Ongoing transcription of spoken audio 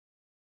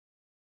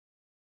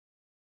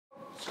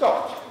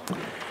Scott.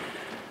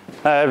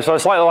 So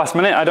it's slightly last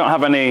minute. I don't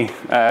have any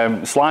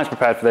slides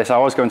prepared for this. I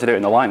was going to do it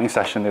in the lightning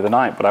session the other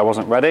night, but I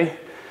wasn't ready.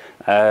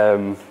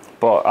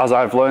 But as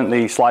I've learned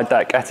the slide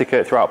deck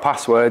etiquette throughout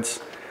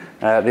passwords,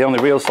 the only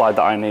real slide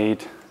that I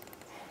need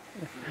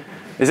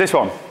is this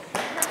one.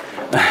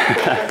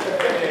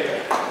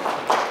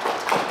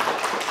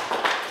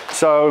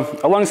 So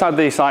alongside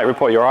the site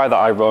report URI that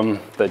I run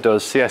that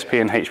does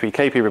CSP and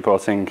HPKP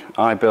reporting,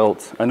 I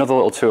built another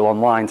little tool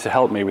online to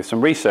help me with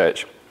some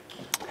research.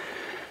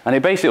 And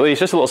it basically is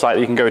just a little site that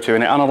you can go to,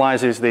 and it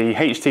analyzes the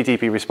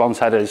HTTP response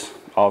headers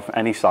of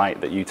any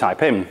site that you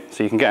type in.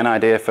 So you can get an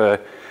idea for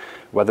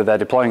whether they're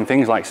deploying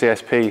things like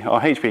CSP or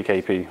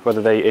HPKP,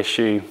 whether they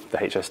issue the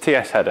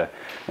HSTS header.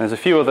 And there's a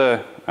few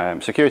other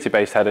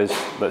security-based headers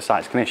that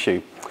sites can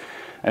issue.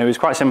 And it was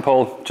quite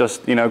simple,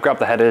 just grab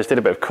the headers, did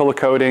a bit of color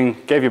coding,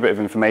 gave you a bit of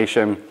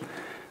information,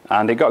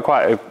 and it got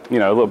quite a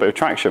little bit of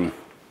traction.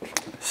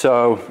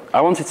 So I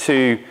wanted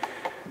to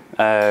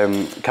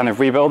kind of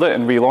rebuild it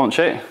and relaunch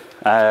it.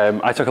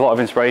 I took a lot of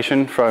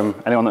inspiration from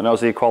anyone that knows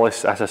the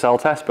Equalis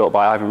SSL test built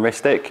by Ivan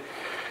Ristic.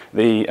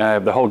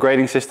 The whole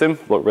grading system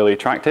looked really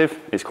attractive.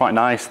 It's quite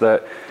nice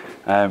that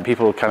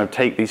people kind of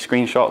take these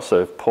screenshots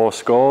of poor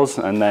scores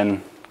and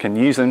then can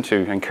use them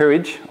to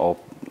encourage or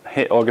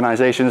hit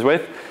organizations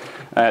with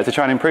to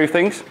try and improve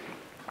things.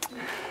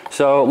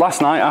 So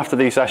last night after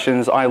these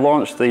sessions, I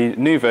launched the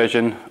new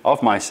version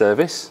of my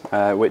service,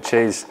 which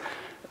is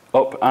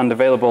up and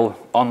available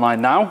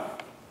online now.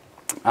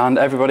 And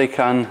everybody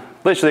can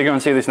literally go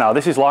and see this now.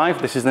 This is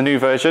live. This is the new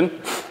version.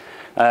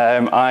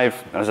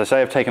 As I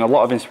say, I've taken a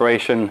lot of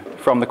inspiration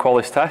from the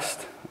Qualis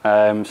test.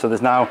 So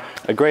there's now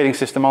a grading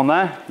system on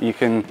there. You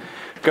can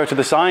go to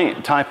the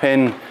site, type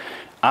in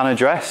an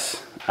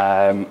address,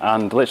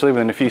 and literally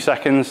within a few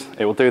seconds,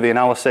 it will do the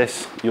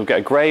analysis. You'll get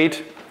a grade.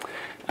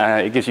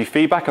 It gives you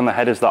feedback on the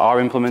headers that are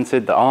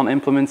implemented, that aren't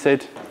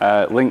implemented,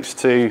 links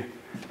to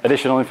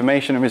additional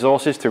information and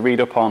resources to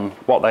read up on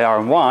what they are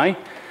and why.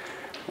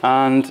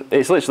 And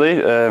it's literally,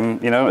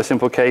 a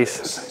simple case.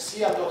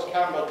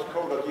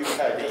 cl.cam.co.uk.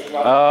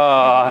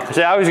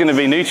 See, I was going to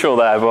be neutral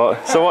there,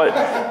 but so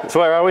what?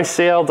 So where are we?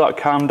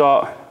 cl.cam.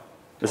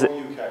 Is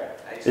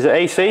it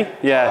AC?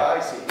 Yeah.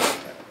 AC.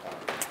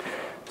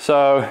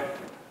 So,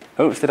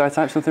 oops, did I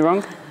type something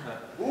wrong?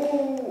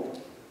 Ooh.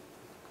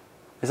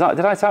 Did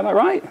I type that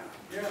right?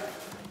 Yeah.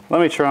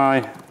 Let me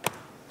try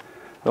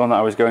the one that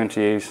I was going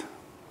to use.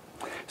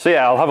 So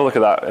yeah, I'll have a look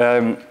at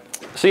that.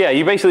 So yeah,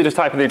 you basically just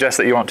type in the address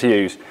that you want to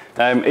use.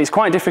 It's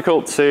quite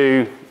difficult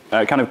to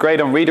kind of grade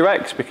on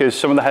redirects because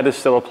some of the headers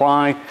still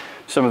apply,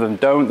 some of them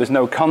don't. There's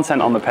no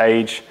content on the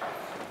page.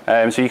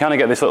 So you kind of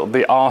get this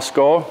the R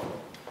score.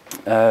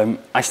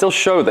 I still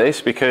show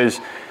this because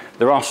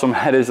there are some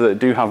headers that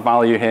do have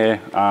value here,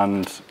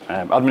 and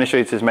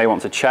administrators may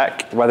want to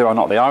check whether or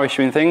not they are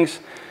issuing things.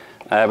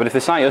 But if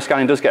the site you're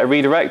scanning does get a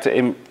redirect,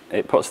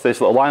 it puts this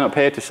little line up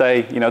here to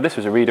say, this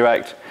was a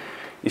redirect.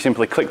 You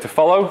simply click to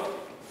follow,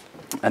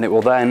 and it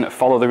will then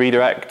follow the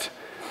redirect.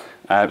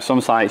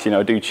 Some sites,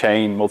 do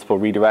chain multiple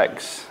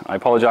redirects. I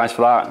apologize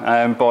for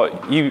that,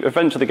 but you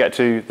eventually get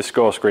to the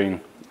score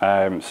screen.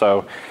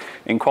 So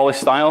in Qualis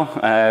style,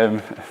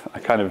 I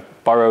kind of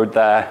borrowed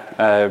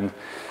their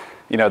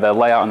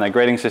layout and their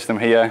grading system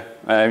here.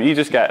 You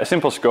just get a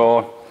simple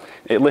score.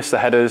 It lists the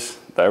headers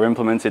that are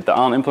implemented, that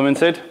aren't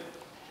implemented.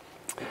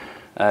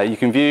 You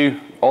can view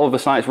all of the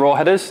site's raw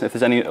headers if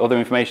there's any other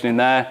information in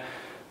there.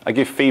 I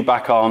give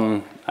feedback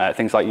on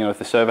things like, if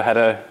the server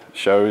header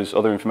shows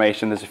other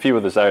information. There's a few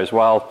others there as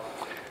well.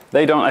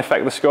 They don't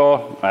affect the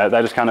score.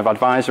 They're just kind of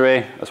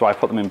advisory. That's why I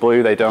put them in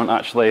blue. They don't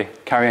actually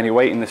carry any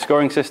weight in the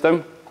scoring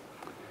system.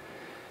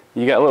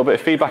 You get a little bit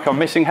of feedback on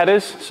missing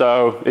headers.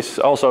 So it's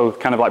also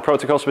kind of like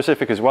protocol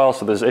specific as well.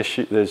 So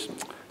there's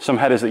some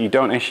headers that you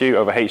don't issue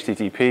over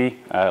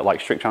HTTP,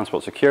 like strict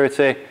transport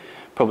security,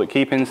 public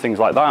key pins, things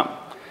like that.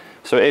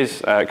 So it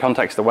is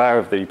context aware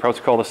of the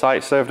protocol the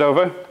site's served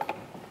over.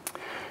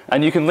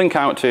 And you can link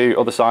out to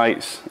other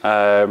sites,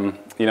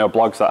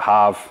 blogs that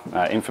have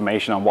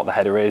information on what the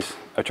header is.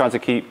 I try to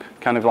keep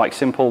kind of like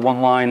simple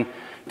one-line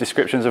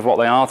descriptions of what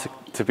they are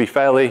to be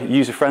fairly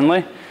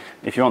user-friendly.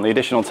 If you want the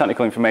additional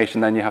technical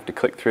information, then you have to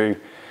click through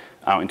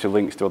out into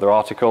links to other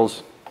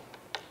articles.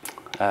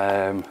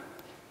 But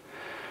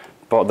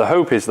the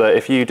hope is that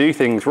if you do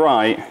things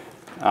right,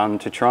 and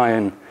to try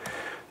and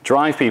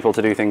drive people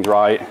to do things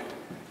right,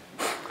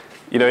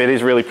 it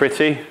is really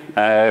pretty.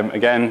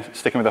 Again,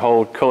 sticking with the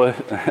whole color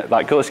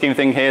scheme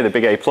thing here, the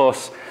big A+.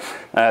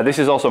 This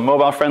is also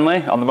mobile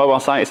friendly. On the mobile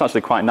site, it's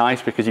actually quite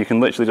nice because you can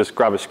literally just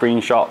grab a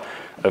screenshot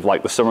of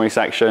the summary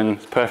section.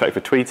 It's perfect for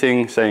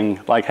tweeting,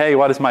 saying hey,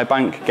 why does my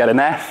bank get an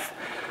F?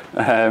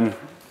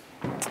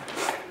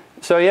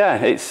 So yeah,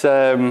 it's,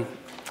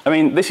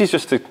 this is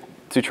just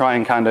to try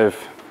and kind of,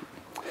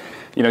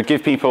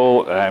 give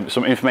people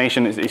some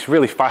information. It's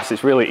really fast,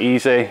 it's really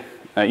easy.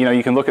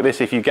 You can look at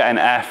this if you get an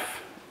F,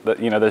 that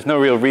there's no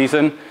real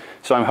reason.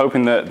 So I'm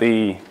hoping that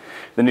the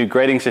new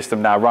grading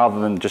system now, rather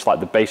than just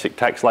the basic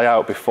text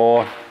layout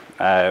before,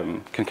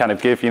 can kind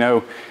of give,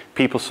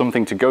 people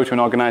something to go to an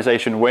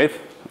organization with.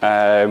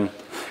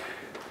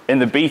 In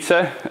the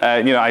beta,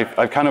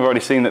 I've kind of already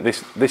seen that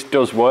this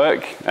does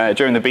work.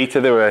 During the beta,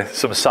 there were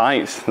some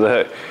sites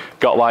that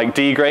got like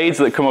D grades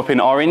that come up in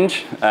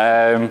orange.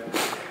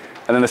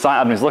 And then the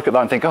site admins look at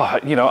that and think, oh,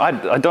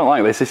 I don't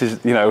like this. This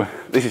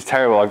is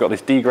terrible. I've got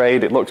this D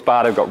grade. It looks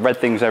bad. I've got red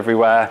things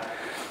everywhere.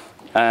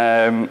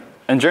 And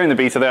during the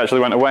beta, they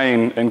actually went away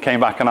and came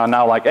back and are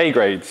now like A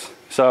grades.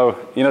 So,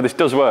 this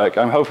does work.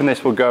 I'm hoping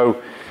this will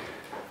go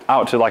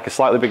out to like a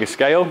slightly bigger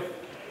scale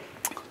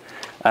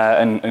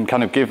and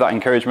kind of give that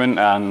encouragement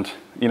and,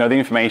 the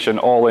information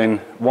all in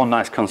one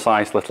nice,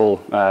 concise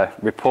little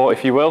report,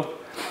 if you will.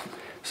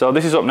 So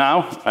this is up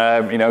now,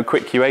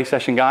 quick QA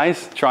session,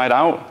 guys. Try it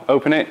out,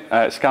 open it,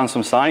 scan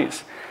some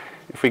sites.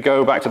 If we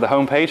go back to the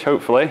home page,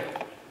 hopefully.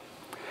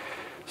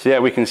 So yeah,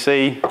 we can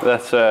see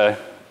that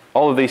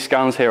all of these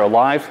scans here are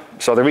live.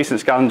 So the recent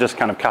scan just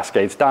kind of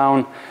cascades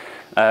down.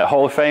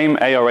 Hall of Fame,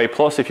 A or A+,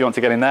 if you want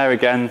to get in there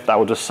again, that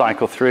will just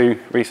cycle through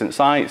recent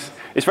sites.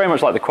 It's very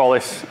much like the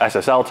Qualys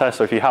SSL test,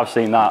 so if you have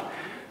seen that,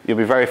 you'll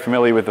be very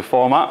familiar with the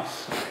format.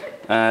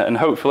 And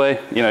hopefully,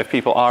 if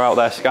people are out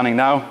there scanning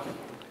now,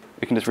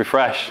 we can just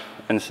refresh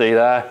and see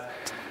there.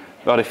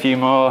 Got a few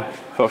more.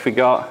 What have we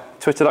got?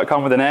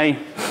 Twitter.com with an A.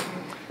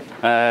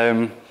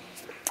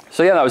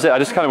 So yeah, that was it. I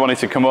just kind of wanted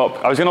to come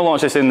up. I was going to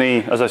launch this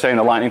as I say, in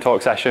the lightning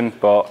talk session,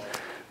 but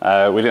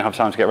we didn't have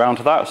time to get around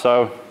to that.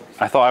 So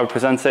I thought I would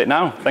present it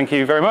now. Thank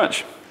you very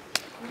much.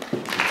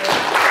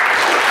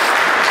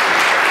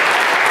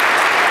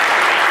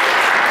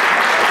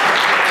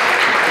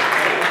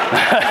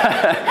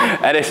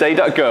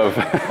 NSA.gov.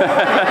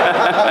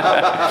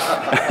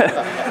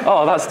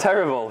 Oh, that's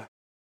terrible.